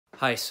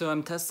Hi, so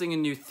I'm testing a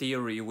new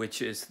theory,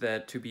 which is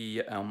that to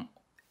be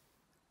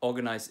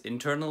organized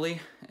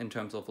internally in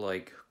terms of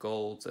like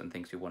goals and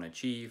things you want to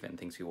achieve and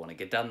things you want to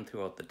get done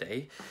throughout the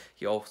day,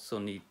 you also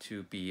need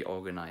to be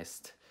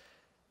organized.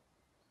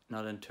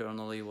 Not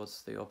internally,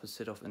 what's the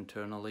opposite of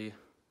internally?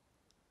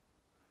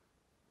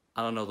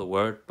 I don't know the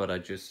word, but I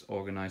just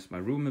organized my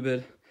room a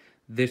bit.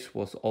 This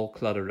was all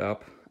cluttered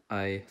up.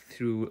 I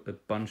threw a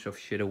bunch of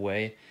shit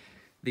away.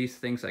 These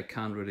things I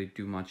can't really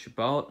do much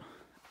about.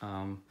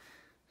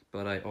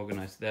 But I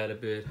organized that a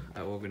bit.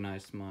 I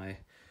organized my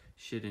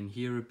shit in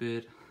here a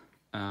bit.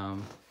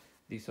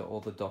 These are all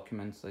the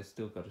documents I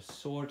still got to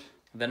sort.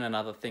 Then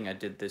another thing I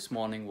did this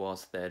morning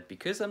was that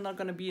because I'm not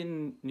going to be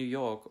in New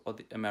York or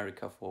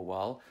America for a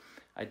while,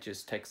 I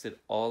just texted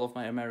all of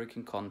my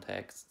American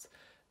contacts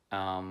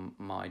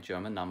my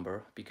German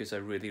number, because I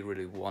really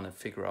want to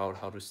figure out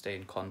how to stay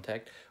in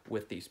contact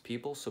with these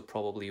people. So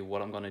probably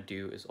what I'm going to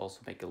do is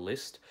also make a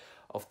list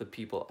of the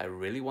people I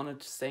really wanted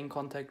to stay in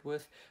contact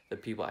with, the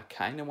people I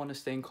kind of want to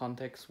stay in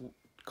contact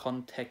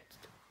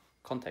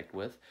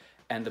with,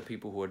 and the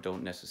people who I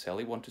don't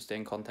necessarily want to stay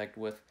in contact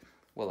with.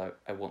 Well,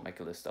 I won't make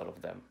a list out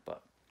of them,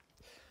 but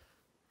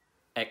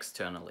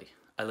externally,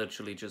 I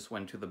literally just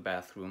went to the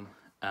bathroom,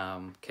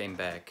 came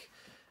back,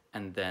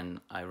 and then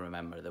I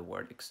remember the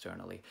word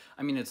externally.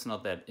 I mean, it's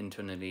not that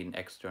internally and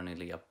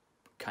externally are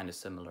kind of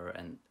similar,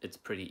 and it's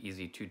pretty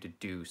easy to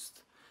deduce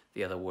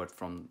the other word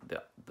from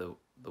the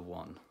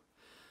one.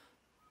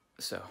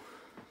 So,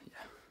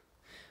 yeah.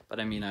 But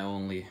I mean, I'm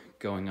only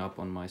going up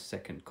on my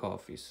second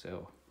coffee,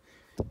 so,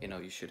 you know,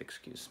 you should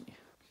excuse me.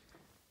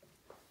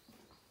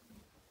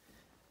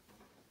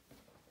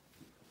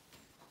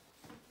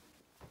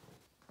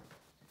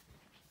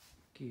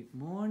 Good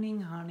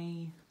morning,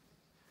 honey.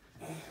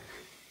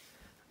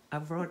 I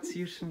brought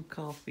you some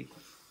coffee.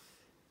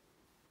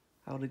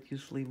 How did you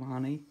sleep,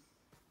 honey?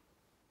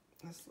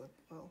 I slept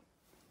well.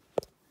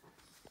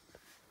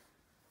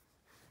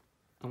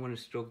 I want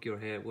to stroke your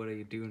hair. What are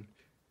you doing?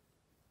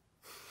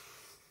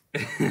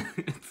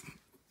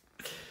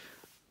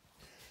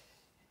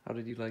 How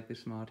did you like the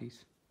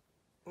Smarties?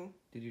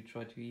 Did you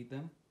try to eat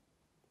them?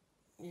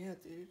 Yeah,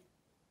 dude.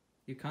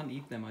 You can't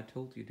eat them, I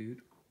told you,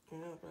 dude. Yeah,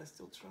 but I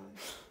still try.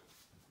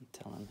 I'm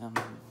telling him.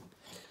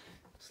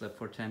 Slept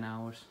for 10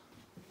 hours.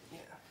 Yeah.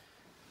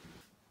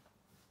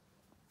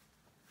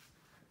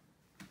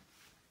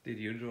 Did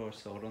you draw a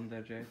sword on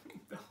there, Jay?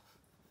 No.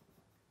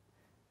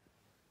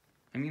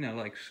 I mean, I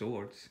like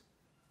swords.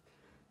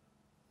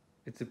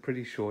 It's a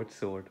pretty short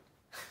sword.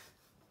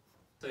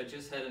 So I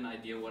just had an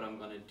idea what I'm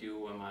gonna do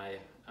when my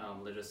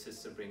little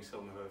sister brings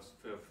home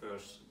her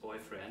first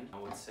boyfriend. I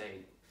would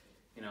say,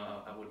 you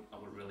know, I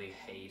would really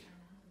hate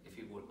if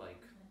he would like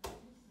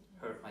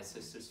hurt my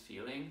sister's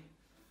feeling,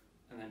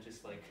 and then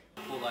just like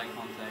full eye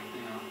contact,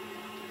 you know.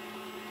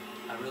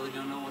 I really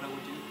don't know what I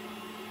would do.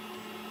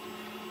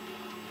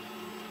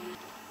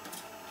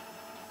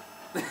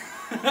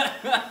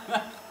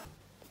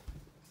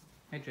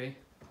 Hey Jay,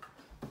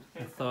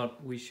 I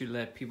thought we should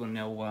let people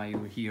know why you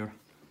were here,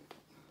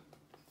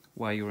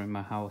 why you were in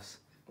my house.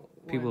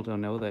 People don't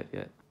know that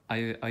yet.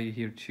 Are you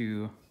here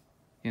to,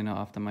 you know,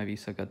 after my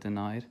visa got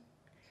denied?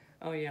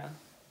 Oh yeah.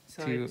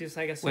 So To-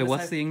 I guess. Wait,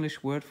 what's the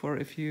English word for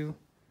if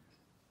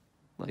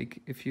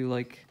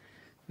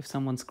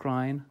someone's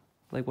crying?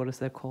 Like, what is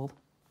that called?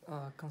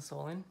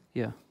 Consoling.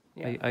 Yeah.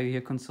 Yeah. Are you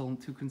here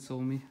to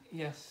console me?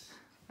 Yes.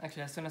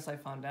 Actually, as soon as I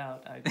found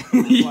out, I.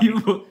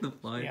 You booked the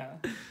flight. Yeah.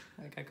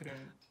 Like I couldn't.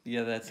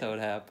 Yeah, that's how it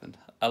happened.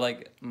 I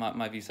like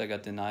my visa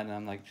got denied, and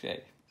I'm like,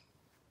 Jay,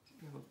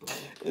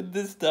 in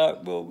this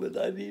dark moment,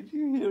 I need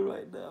you here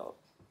right now.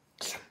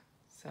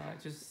 So I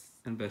just.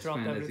 And best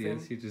Dropped friend as he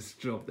everything. is, he just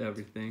dropped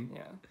everything.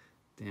 Yeah.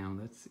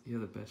 Damn,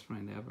 you're the best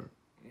friend ever.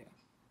 Yeah.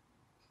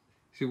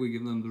 Should we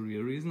give them the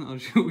real reason, or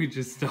should we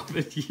just stop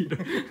it here?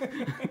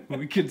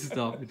 We could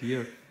stop it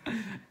here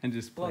and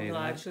just Well, play it no,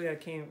 out. actually, I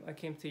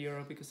came to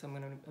Europe because I'm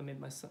gonna meet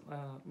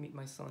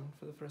my son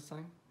for the first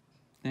time.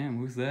 Damn,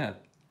 who's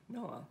that?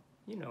 Noah,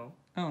 you know.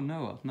 Oh,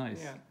 Noah,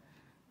 nice. Yeah.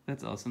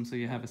 That's awesome. So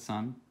you have a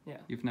son? Yeah.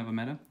 You've never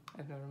met him?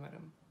 I've never met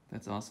him.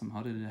 That's awesome.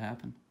 How did it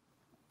happen?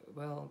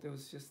 Well, it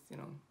was just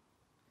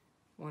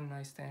one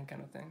night stand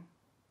kind of thing.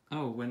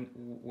 Oh,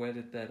 where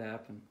did that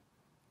happen?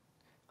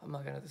 I'm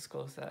not gonna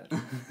disclose that.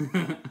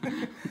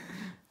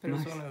 But it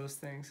was Nice. one of those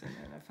things, and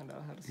then I found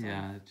out how to sing.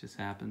 Yeah, it just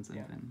happens, and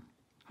Yeah. then.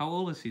 How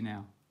old is he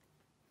now?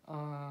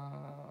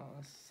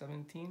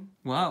 17.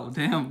 Wow,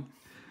 damn.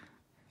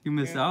 You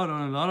missed Yeah. out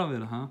on a lot of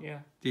it, huh?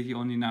 Yeah. Did you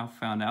only now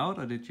found out,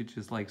 or did you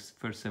just like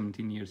for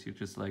 17 years you're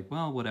just like,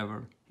 well,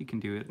 whatever, he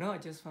can do it? No, I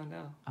just found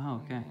out. Oh,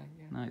 okay,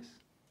 Yeah. nice.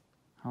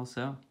 How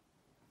so?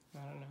 I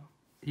don't know.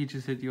 He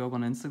just hit you up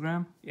on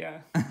Instagram?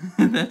 Yeah.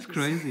 That's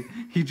crazy.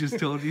 He just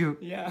told you.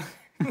 Yeah.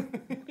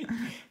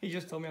 He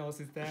just told me I was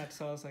his dad,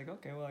 so I was like,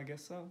 okay, well, I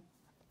guess so.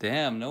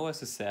 Damn,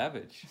 Noah's a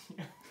savage.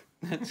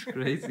 That's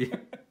crazy.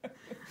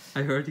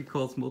 I heard he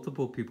calls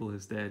multiple people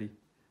his daddy.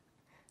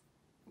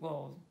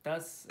 Well,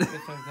 that's a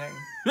different thing.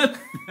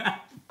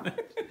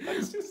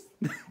 That's just.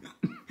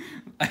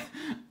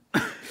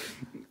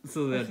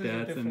 So they're This is a dads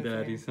and different thing.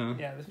 daddies, huh?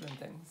 Yeah, different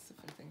things.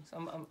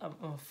 I'm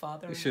a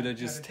father. Should I not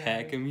just a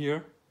tag daddy. him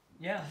here?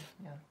 Yeah,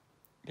 yeah.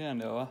 Yeah,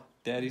 Noah.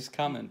 Daddy's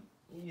coming.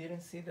 You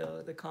didn't see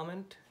the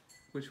comment?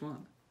 Which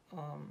one?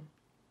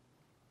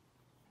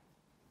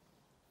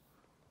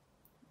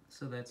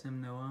 So that's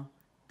him, Noah.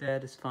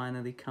 Dad is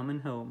finally coming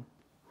home.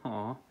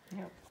 Aw.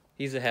 Yeah.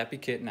 He's a happy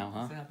kid now,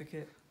 huh? He's a happy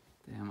kid.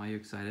 Damn, are you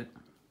excited?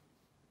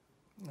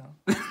 No.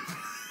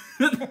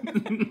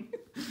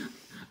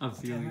 I'm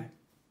feeling. Damn it.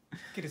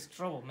 Kid is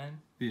trouble,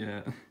 man.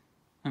 Yeah.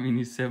 I mean,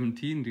 he's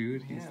 17,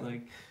 dude. Yeah.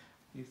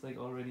 He's like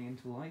already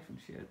into life and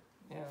shit.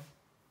 Yeah.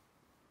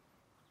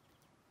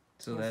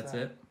 So Yes, that's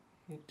it?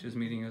 Just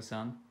meeting your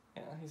son?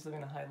 Yeah, he's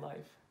living a high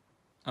life.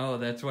 Oh,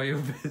 that's why you're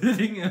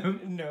visiting him?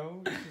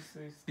 No,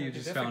 it's You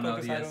just found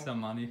out he has some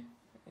money.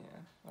 Yeah,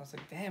 I was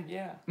like, damn,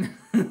 yeah.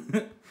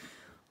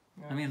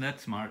 I mean,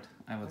 that's smart,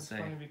 I would That's say.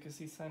 funny because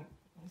he sent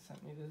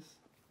me this.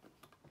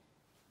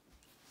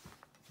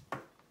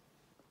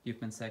 You've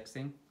been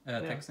texting?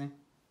 Yeah. Texting?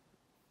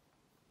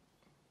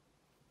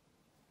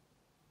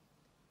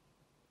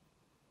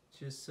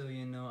 Just so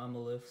you know, I'm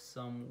gonna live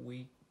some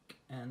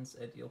weekends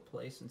at your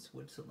place in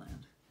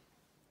Switzerland.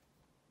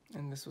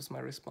 And this was my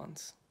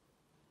response.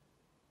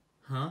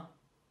 Huh?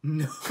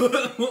 No.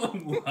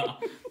 Wow.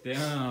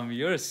 Damn,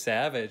 you're a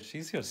savage.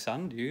 He's your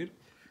son, dude.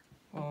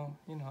 Well,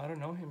 I don't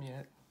know him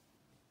yet.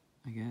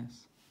 I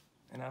guess.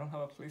 And I don't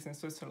have a place in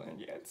Switzerland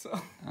yet, so.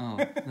 Oh,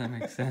 that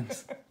makes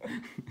sense.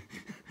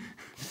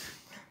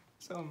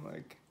 So I'm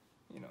like,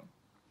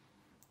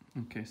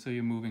 Okay, so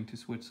you're moving to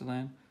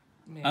Switzerland?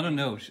 maybe. I don't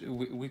know.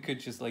 We could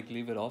just like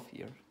leave it off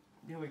here.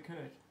 Yeah, we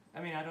could.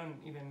 I mean, I don't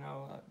even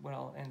know where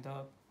I'll end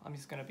up. I'm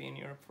just gonna be in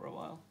Europe for a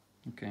while.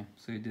 Okay,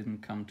 so you didn't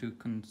come to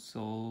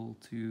console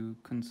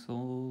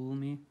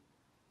me?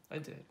 I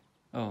did.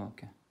 Oh,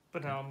 okay.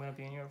 But now I'm gonna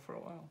be in Europe for a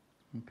while.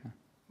 Okay.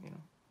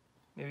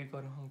 Maybe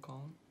go to Hong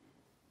Kong.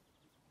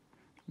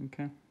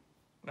 Okay.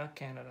 Not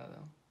Canada,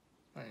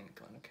 though. I ain't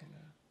going to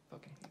Canada.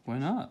 Fucking hate Why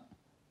not?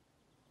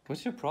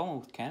 What's your problem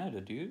with Canada,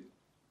 dude?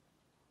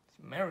 It's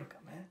America,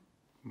 man.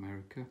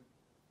 America.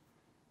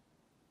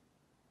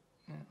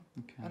 Yeah.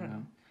 Okay. I don't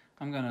know.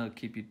 I'm gonna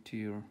keep you to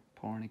your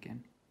porn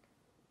again.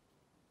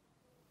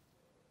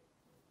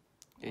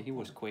 Yeah, he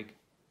was quick.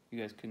 You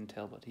guys couldn't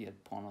tell, but he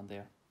had porn on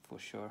there for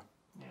sure.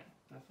 Yeah,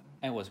 definitely.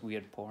 And it was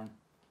weird porn.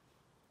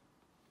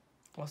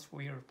 What's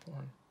weird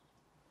porn?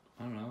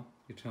 I don't know.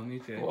 You tell me,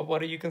 Jay. What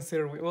do you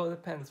consider weird? Well, it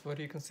depends. What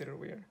do you consider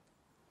weird?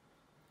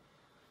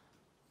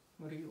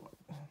 What do you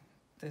want?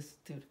 This,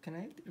 dude, can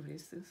I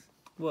erase this?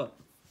 What?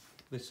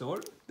 The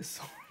sword? The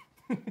sword?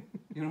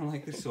 You don't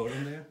like the sword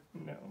in there?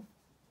 No.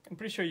 I'm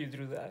pretty sure you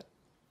drew that.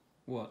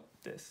 What?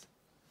 This.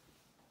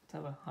 To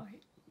have a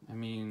height. I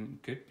mean,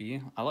 could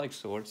be. I like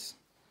swords.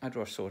 I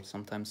draw swords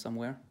sometimes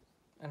somewhere.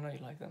 I know you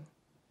like them.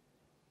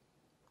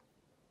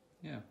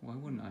 Yeah, why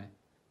wouldn't I?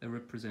 They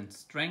represent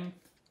strength.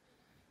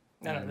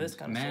 No, and this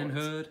kind of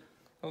manhood. swords.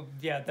 Oh,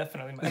 yeah,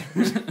 definitely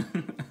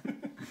manhood.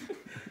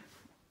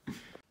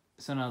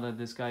 So now that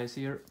this guy is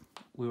here,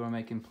 we were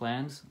making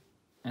plans.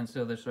 And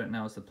so this right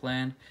now is the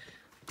plan.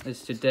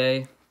 Is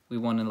today we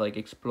want to like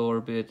explore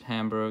a bit,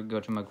 Hamburg,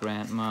 go to my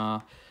grandma,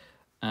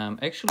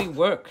 actually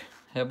work,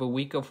 have a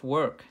week of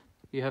work.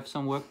 You have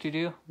some work to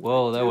do?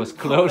 Whoa, that was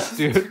close,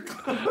 dude.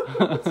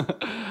 Where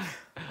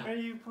are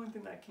you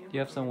pointing that camera? You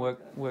have some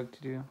work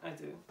to do? I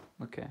do.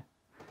 Okay.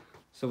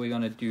 So we're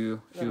gonna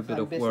do a bit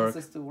of work.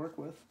 Businesses to work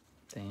with.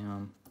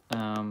 Damn.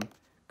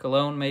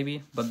 Cologne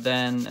maybe, but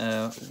then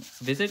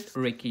visit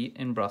Ricky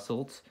in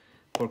Brussels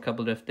for a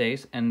couple of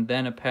days, and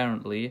then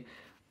apparently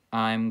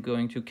I'm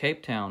going to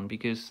Cape Town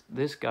because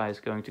this guy is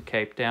going to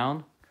Cape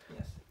Town.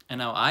 Yes. And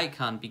now I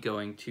can't be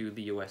going to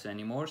the US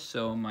anymore,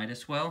 so might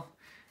as well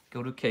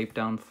go to Cape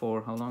Town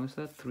for, how long is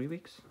that? 3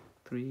 weeks?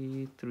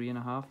 3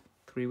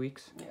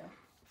 weeks? Yeah.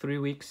 3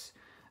 weeks.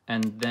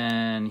 And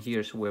then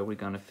here's where we're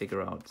gonna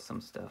figure out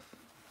some stuff.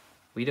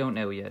 We don't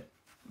know yet,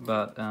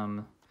 but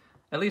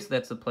at least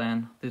that's the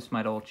plan. This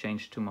might all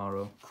change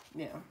tomorrow.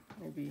 Yeah,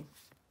 maybe.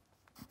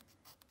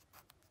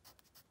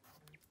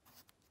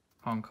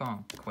 Hong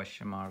Kong,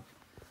 question mark.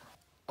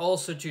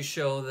 Also to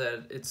show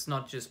that it's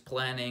not just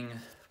planning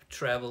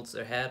travels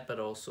ahead, but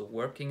also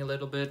working a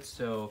little bit.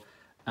 So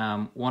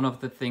one of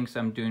the things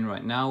I'm doing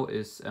right now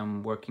is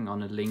I'm working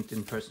on a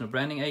LinkedIn personal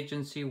branding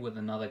agency with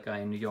another guy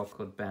in New York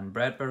called Ben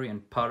Bradbury.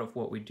 And part of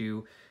what we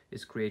do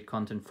is create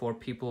content for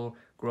people,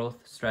 growth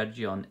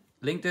strategy on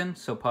LinkedIn.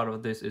 So part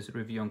of this is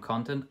reviewing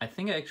content. I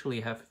think I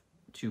actually have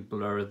to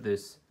blur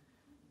this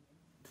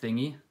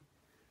thingy.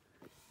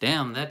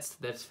 Damn, that's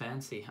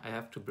fancy. I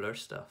have to blur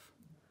stuff.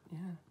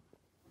 Yeah.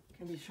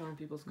 Can be showing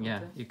people's Yeah,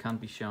 content. you can't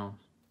be shown.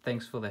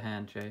 Thanks for the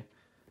hand, Jay.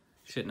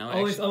 Shit, now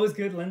Always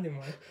good lending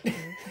one.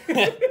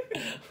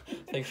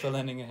 Thanks for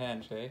lending a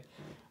hand, Jay.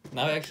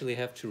 Now I actually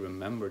have to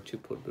remember to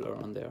put blur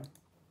on there.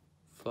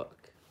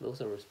 Fuck, those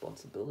are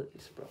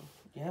responsibilities, bro.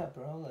 Yeah,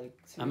 bro. Like.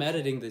 I'm seriously.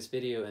 editing this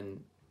video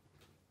in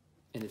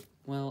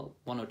 1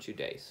 or 2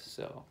 days.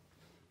 So,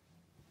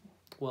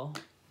 well,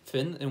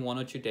 Finn, in 1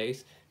 or 2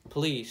 days,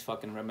 please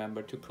fucking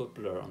remember to put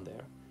blur on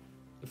there.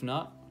 If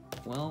not,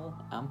 well,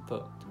 I'm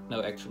fucked.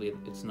 No, actually,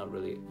 it's not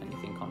really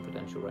anything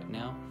confidential right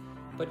now,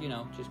 but you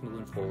know, just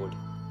moving forward.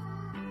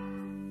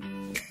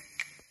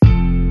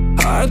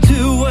 Hard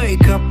to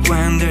wake up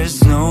when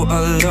there's no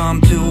alarm.